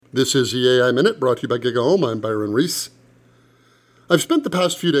This is the AI Minute, brought to you by GigaOM. I'm Byron Reese. I've spent the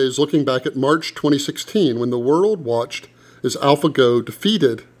past few days looking back at March 2016 when the world watched as AlphaGo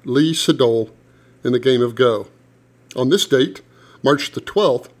defeated Lee Sedol in the game of Go. On this date, March the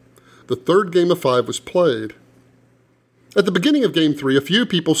 12th, the third game of 5 was played. At the beginning of Game 3, a few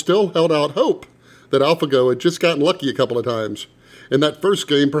people still held out hope that AlphaGo had just gotten lucky a couple of times. In that first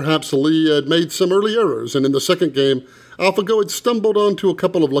game, perhaps Lee had made some early errors, and in the second game, AlphaGo had stumbled onto a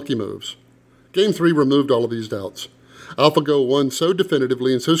couple of lucky moves. Game 3 removed all of these doubts. AlphaGo won so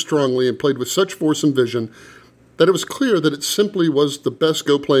definitively and so strongly and played with such force and vision that it was clear that it simply was the best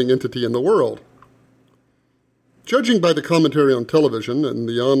Go-playing entity in the world. Judging by the commentary on television and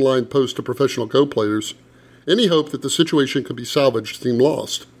the online posts to professional Go players, any hope that the situation could be salvaged seemed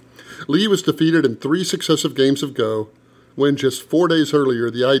lost. Lee was defeated in 3 successive games of Go, when just 4 days earlier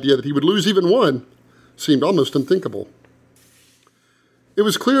the idea that he would lose even one seemed almost unthinkable. It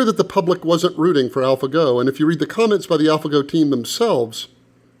was clear that the public wasn't rooting for AlphaGo, and if you read the comments by the AlphaGo team themselves,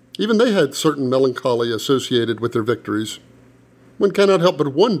 even they had certain melancholy associated with their victories. One cannot help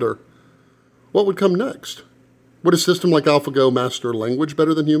but wonder, what would come next? Would a system like AlphaGo master language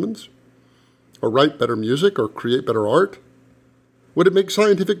better than humans? Or write better music, or create better art? Would it make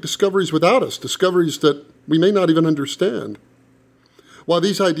scientific discoveries without us, discoveries that we may not even understand? While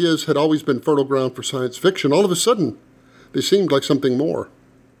these ideas had always been fertile ground for science fiction, all of a sudden, they seemed like something more.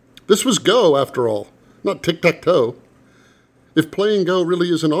 This was Go, after all, not tic-tac-toe. If playing Go really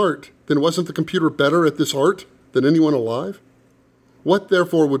is an art, then wasn't the computer better at this art than anyone alive? What,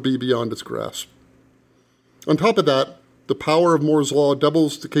 therefore, would be beyond its grasp? On top of that, the power of Moore's Law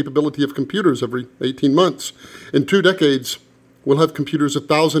doubles the capability of computers every 18 months. In 2 decades, we'll have computers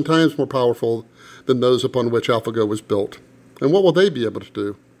 1,000 times more powerful than those upon which AlphaGo was built. And what will they be able to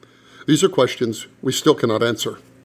do? These are questions we still cannot answer.